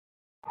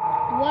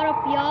What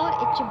up, y'all?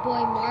 It's your boy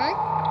Mark.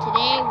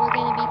 Today we're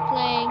gonna be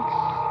playing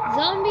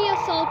Zombie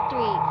Assault 3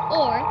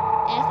 or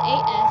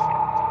SAS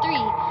 3.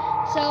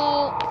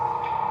 So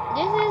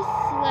this is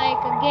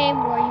like a game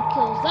where you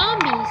kill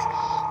zombies,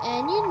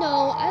 and you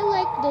know I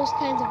like those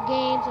kinds of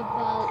games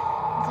about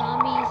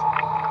zombies.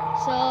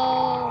 So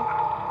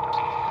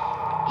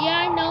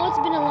yeah, I know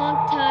it's been a long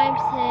time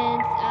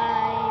since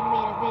I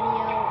made a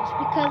video. It's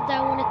because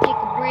I want to take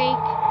a break.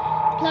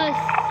 Plus,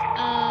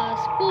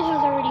 school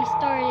has already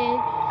started.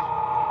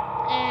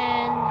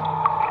 And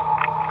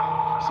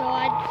so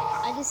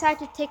I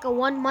decided to take a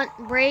 1-month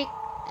break,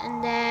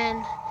 and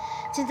then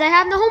since I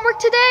have no homework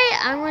today,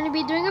 I'm going to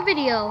be doing a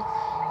video.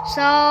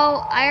 So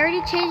I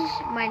already changed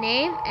my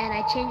name, and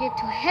I changed it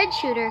to head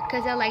shooter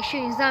because I like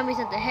shooting zombies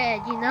at the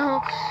head, you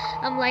know.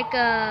 I'm like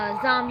a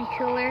zombie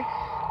killer.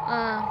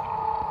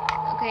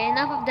 Okay,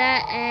 enough of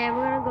that, and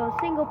we're gonna go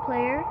single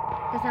player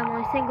because I'm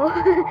only single.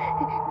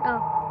 Oh,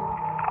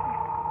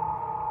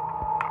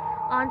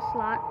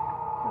 onslaught.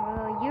 So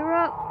we'll go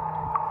Europe.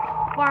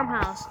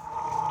 Farmhouse.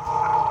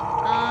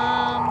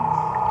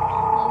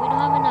 Well, we don't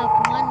have enough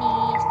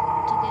money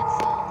to get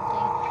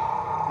something.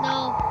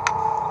 No.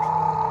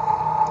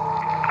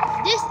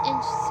 This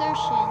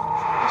insertion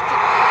is to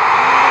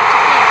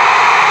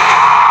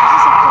Is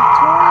this a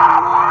tutorial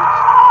mode?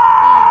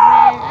 Oh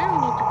man, I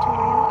don't need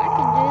tutorial. I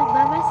can do it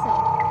by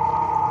myself.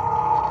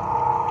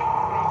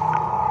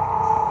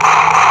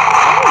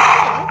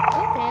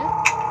 Okay.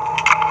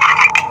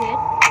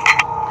 Good.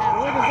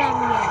 Where the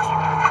zombie at?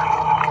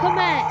 Come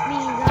at me,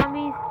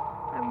 zombies.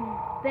 I'm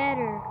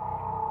better.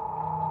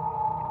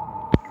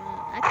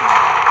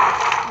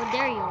 Oh,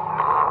 there you are.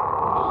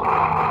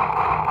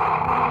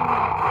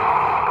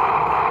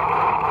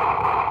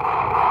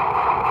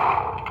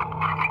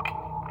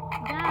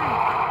 Die.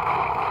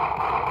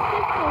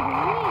 This was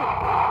weird.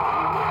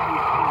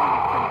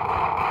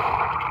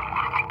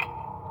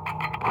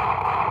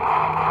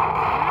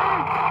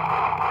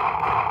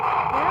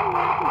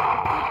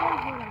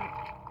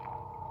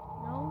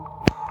 No?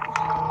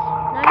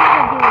 Not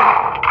even do it.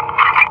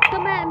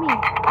 Come at me.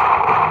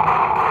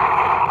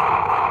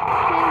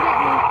 Can't get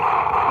me.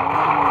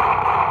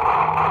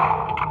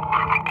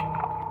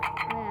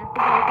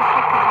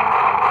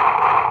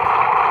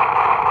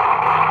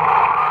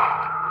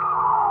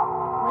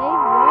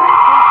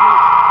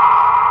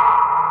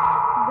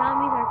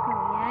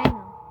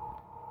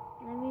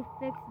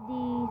 Fix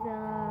these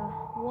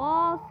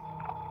walls.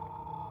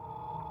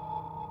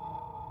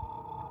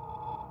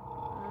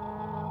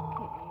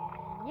 Okay,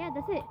 and yeah,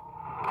 that's it.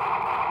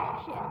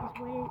 Shit, I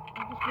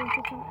just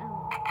wasted some ammo.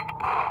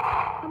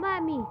 Come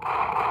at me.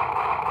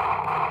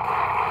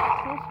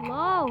 So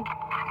slow.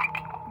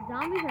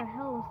 Zombies are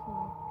hella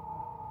slow.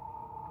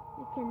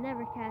 You can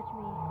never catch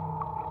me.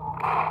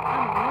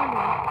 I'm a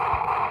runner.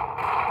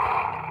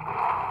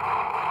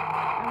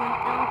 I'm an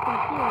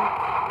elephant here.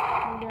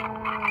 And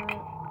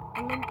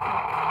Olympic.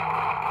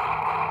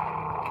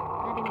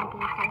 That didn't make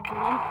any sense,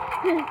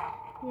 did it?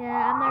 Yeah,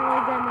 I'm not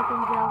really good at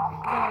making jokes.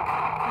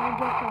 My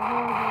jokes are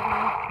horrible,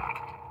 guys.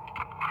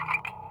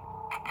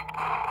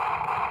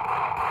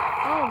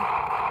 Oh!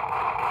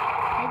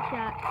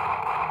 Headshot.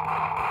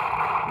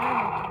 Not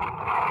a headshot.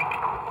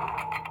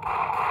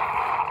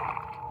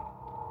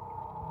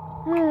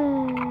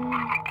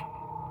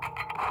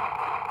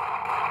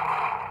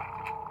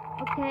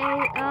 Okay,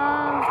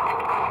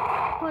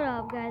 hold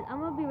up, guys. I'm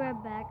gonna be right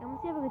back. I'm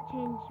gonna see if I can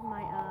change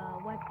my,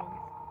 weapons.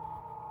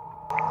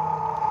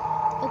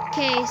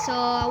 Okay, so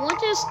I went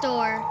to the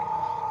store,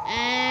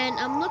 and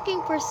I'm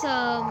looking for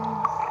some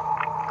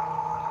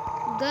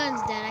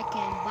guns that I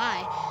can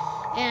buy.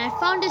 And I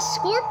found this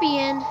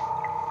scorpion,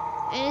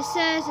 and it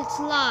says it's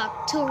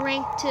locked to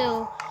rank 2.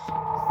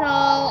 So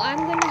I'm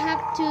gonna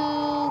have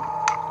to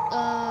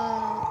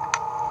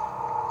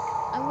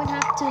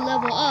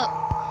level up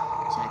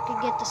so I can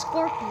get the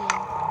scorpion.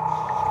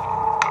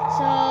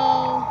 So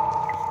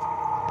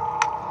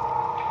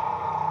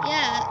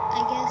yeah,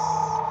 I guess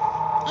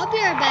I'll be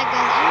right back,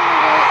 guys. I'm gonna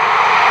go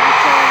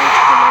until I reach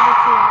to level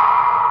 2.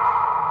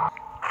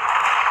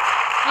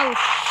 Oh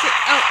shit!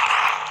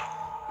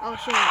 Oh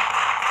shit!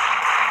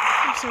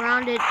 I'm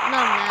surrounded. No,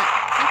 I'm not.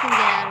 I can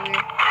get out of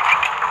here.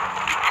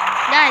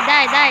 Die!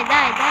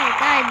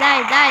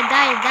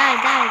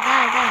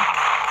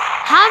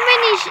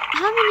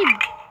 How many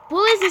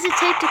bullets does it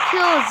take to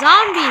kill a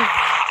zombie?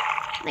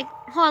 Like,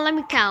 hold on, let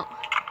me count.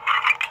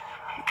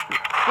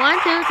 1,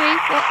 2, 3,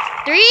 4,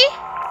 3?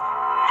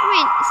 I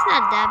mean, it's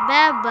not that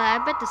bad, but I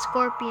bet the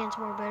scorpion's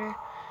more better.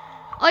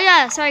 Oh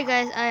yeah, sorry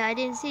guys, I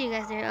didn't see you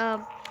guys there.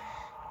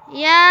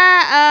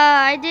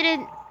 I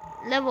didn't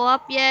level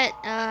up yet.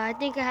 I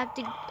think I have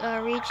to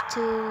reach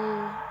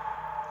to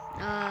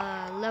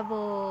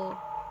level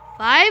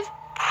 5.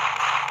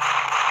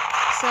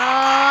 So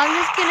I'm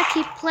just gonna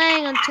keep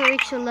playing until I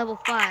reach to level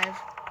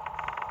 5.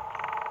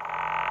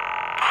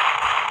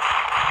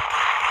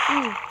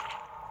 Ooh.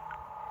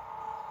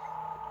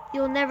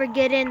 You'll never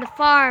get in the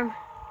farm.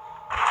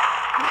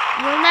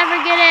 You'll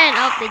never get in.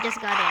 Oh, they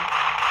just got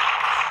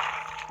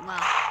in.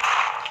 Wow.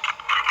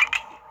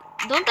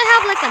 Don't they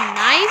have like a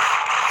knife?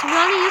 So we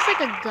only use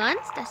like a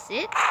guns? That's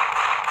it?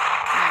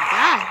 Oh my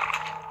god.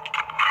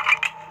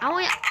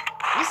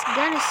 This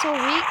gun is so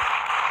weak.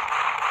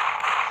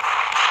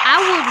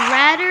 I'd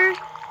rather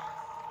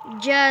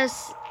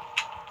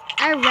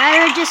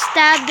just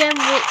stab them in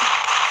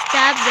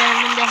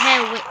the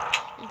head with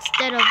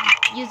instead of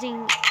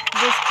using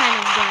this kind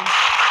of gun.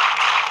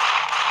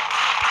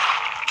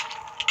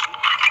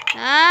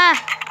 Ah.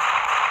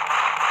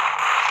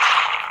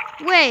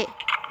 Wait.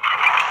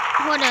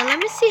 Hold on. Let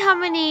me see how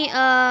many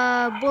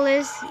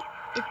bullets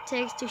it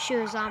takes to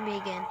shoot a zombie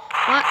again.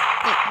 What?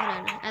 Wait, hold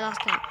on. I lost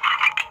count.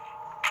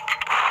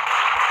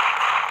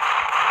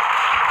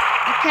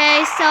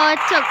 Okay, so it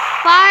took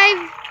five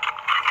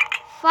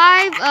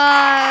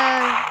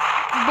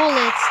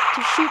bullets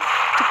to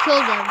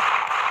kill them.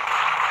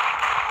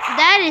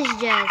 That is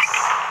just,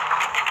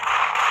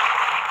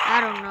 I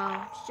don't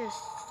know. It's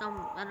just I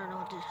don't know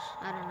what this.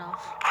 I don't know.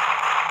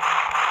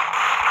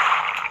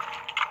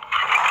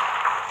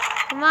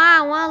 Come on,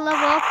 I want to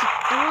level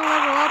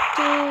up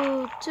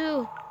to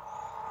 2.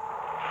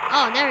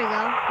 Oh, there we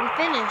go. We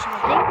finished, I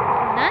think.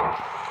 We're done.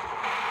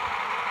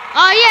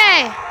 Oh,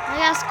 yay! I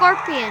got a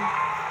scorpion.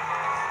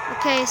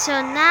 Okay,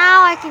 so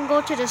now I can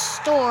go to the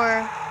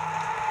store.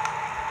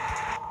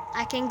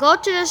 Okay, there you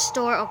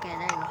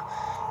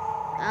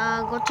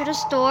go. Go to the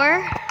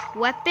store.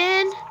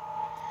 Weapon.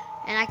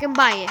 And I can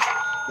buy it.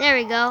 There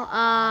we go.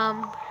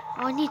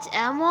 Oh, it needs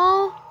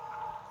ammo.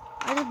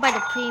 I'll just buy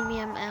the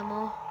premium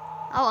ammo.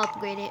 I'll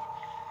upgrade it.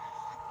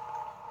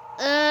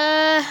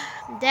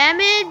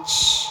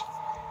 Damage.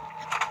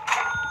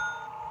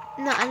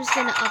 No, I'm just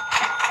gonna up.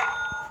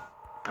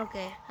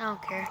 Okay, I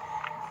don't care.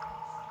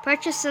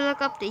 Purchase to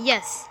look up the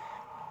yes.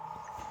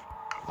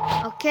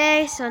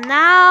 Okay, so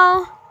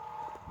now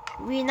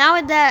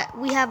that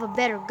we have a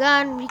better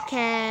gun, we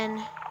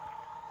can.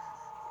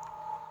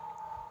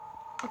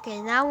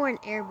 Okay, now we're in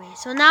airbase.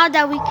 So now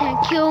that we can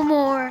kill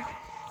more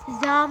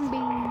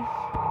zombies.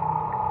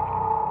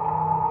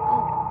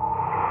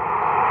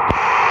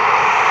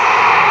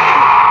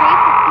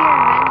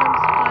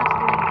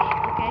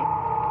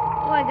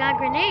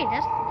 Grenade,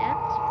 that's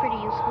pretty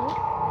useful.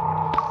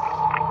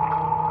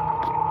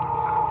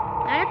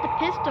 I got the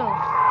pistol.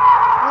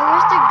 Oh,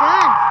 where's the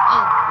gun?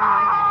 Oh, no,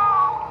 I got it.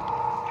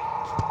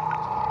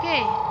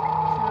 Okay,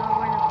 so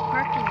we're in a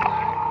parking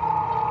lot.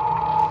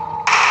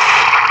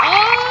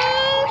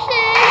 Oh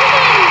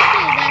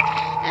shit!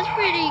 That's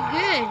pretty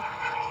good.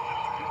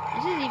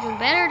 This is even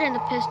better than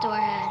the pistol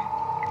I had.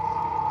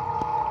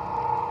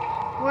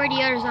 Where are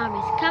the other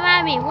zombies? Come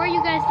at me! Where are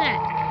you guys at?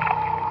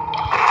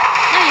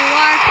 There you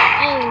are.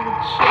 Oh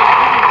shit, this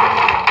is really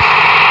good.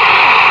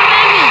 Come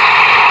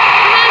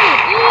at me!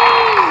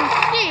 Oh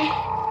shit!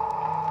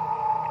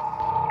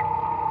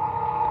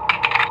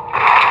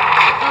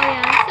 Oh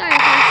yeah, I'm sorry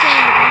if I'm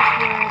saying the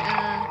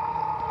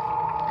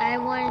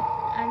F word.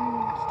 I'm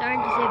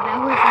starting to say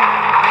bad words now.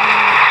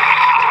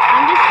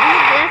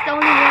 That's the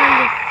only one I'm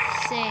just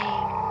saying.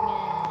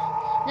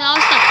 No,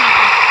 I'll stop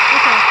talking.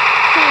 Okay,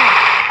 come on.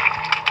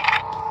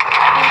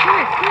 Oh, come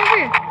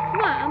here.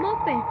 Come on, I'm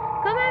open.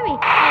 Come at me.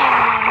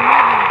 Oh,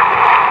 never.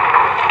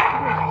 You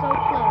were so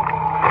close.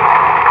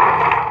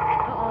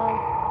 Uh-oh.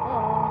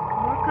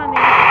 More coming.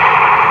 Oh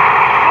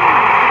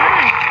my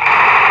gosh.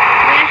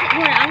 Wait,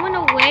 hold on. I'm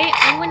gonna wait.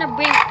 I'm gonna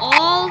bring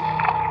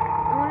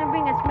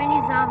as many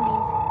zombies.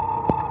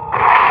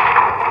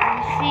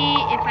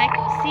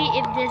 See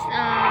if this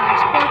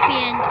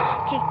scorpion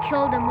can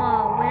kill them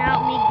all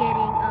without me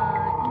getting eaten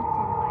by them.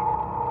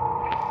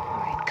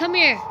 Alright, come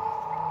here.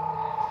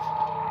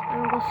 I'm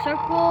gonna go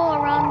circle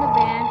around the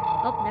van.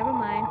 Oh, never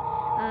mind.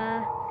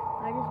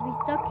 I'll just be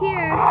stuck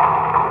here.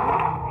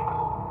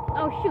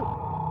 Oh shoot.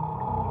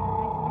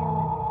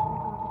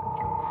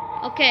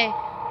 Okay.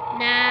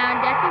 Now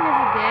I think this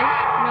is good.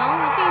 No,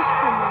 I think it's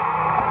cool.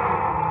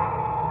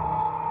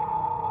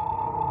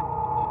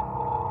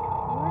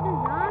 What a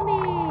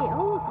zombie!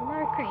 Oh, look,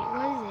 another crate.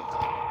 What is it?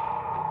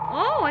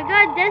 Oh, I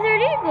got a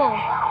desert eagle.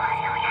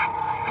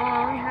 Oh,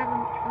 I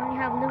only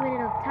have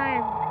limited of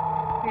time.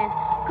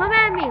 Come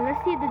at me.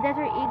 Let's see if the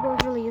desert eagle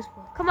is really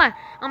useful. Come on.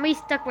 I'm gonna be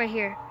stuck right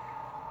here.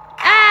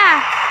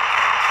 Ah!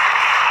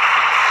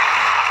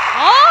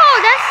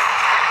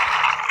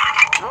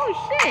 Oh,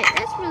 shit.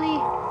 That's really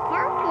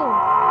powerful.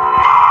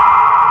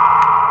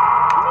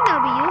 I think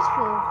that'll be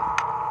useful.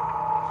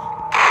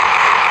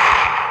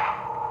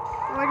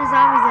 Where are the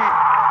zombies at?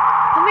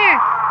 Come here.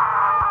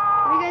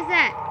 Where you guys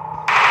at?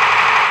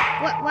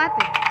 What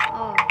weapon?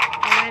 Oh,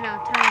 right now.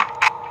 Turn.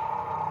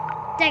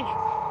 Dang it.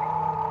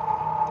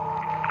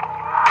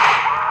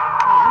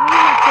 I'm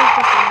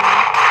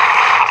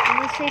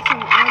gonna take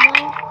some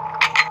ammo.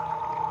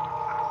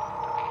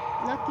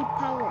 Lucky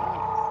power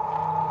ups.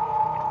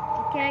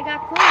 Okay, I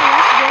got coin.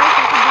 That's good. So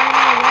I can buy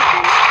another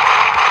weapon.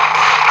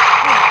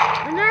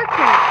 Oh, another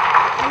crate.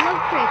 I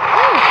love crates.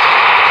 Oh!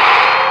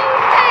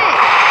 Okay!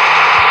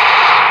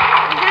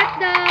 I got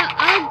the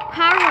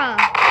Alpara.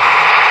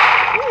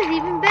 This is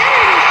even better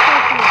than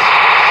Scorpion.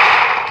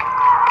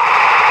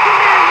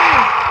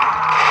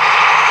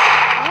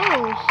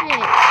 Oh,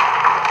 shit.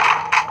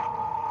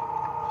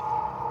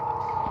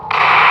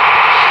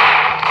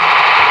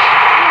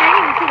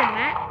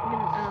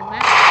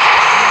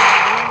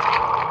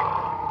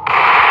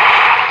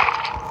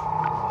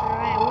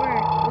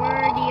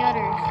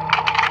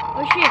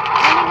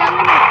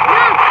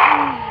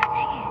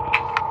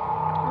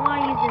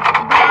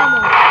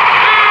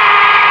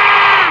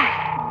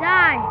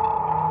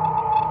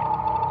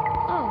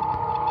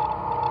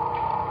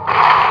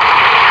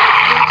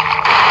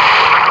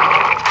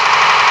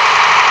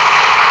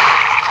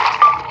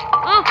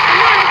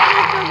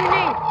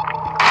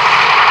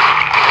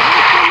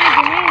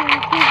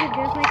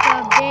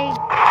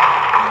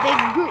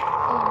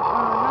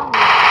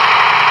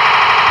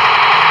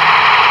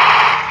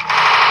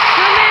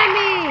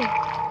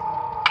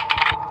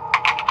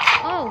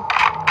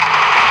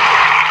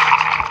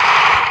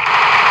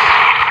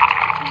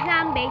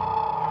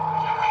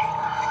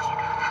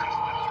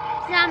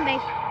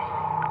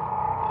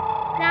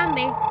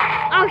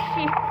 Oh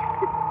shit!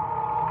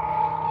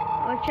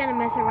 I was trying to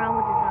mess around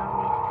with the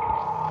zombies.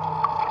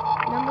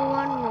 Number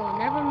 1 rule: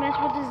 never mess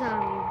with the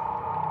zombies.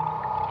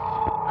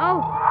 Oh,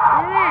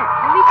 damn it!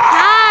 Every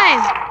time,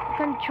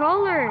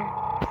 controller.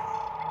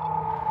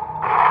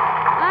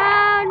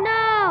 Oh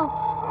no!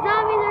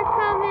 Zombies are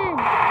coming!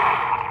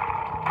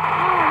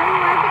 Oh, never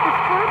mind, I got the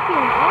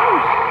scorpion. Oh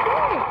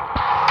shit!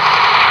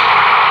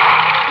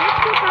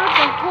 Let's take out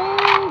the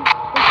whole group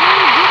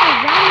of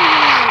zombies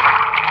in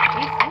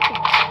like 8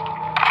 seconds.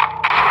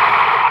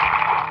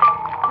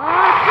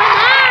 Oh, come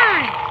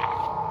on!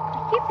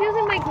 I keep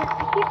using my gun.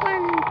 I keep on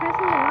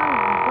pressing the wrong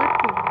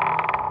button.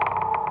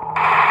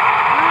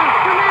 Oh,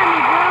 come at me,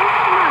 bro.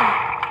 Come on.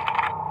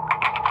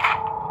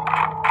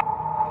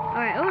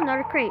 Alright, oh,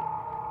 another crate.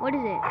 What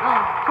is it? Oh,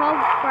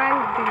 12 frag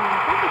grenades.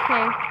 That's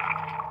okay.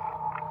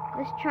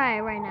 Let's try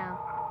it right now.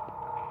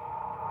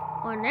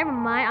 Oh, never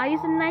mind. I'll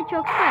use the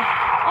Nitro Express.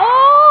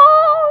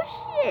 Oh,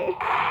 shit.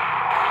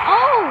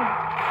 Oh.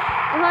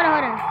 Wait,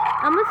 hold on.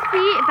 I'm gonna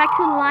see if I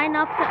can line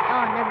up the...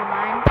 Oh, never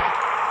mind.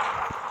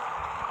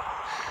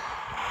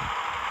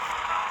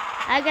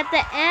 I got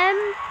the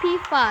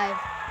MP5.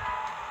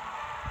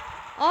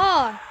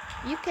 Oh,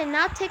 you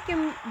cannot take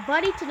your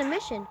buddy to the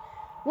mission.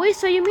 Wait,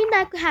 so you mean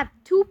that I could have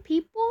 2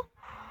 people?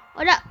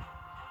 Hold up.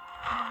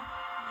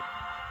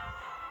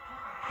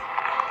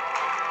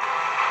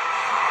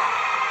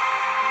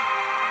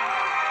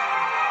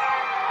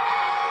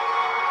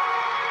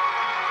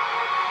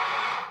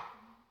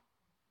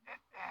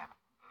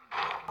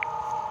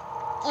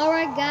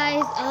 Alright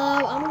guys,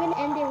 I'm gonna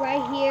end it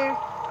right here.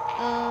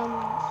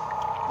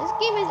 This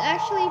game is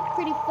actually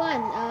pretty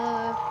fun.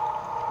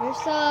 There's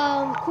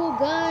some cool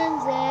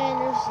guns and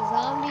there's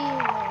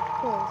zombies, of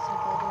course,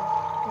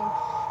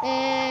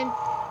 and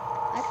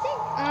I think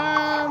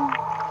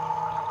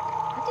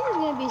there's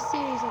gonna be a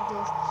series of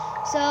this.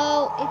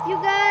 So if you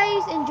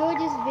guys enjoyed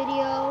this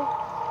video,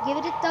 give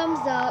it a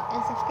thumbs up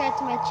and subscribe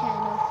to my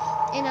channel.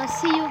 And I'll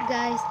see you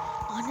guys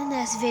on the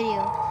next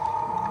video.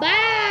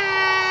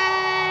 Bye!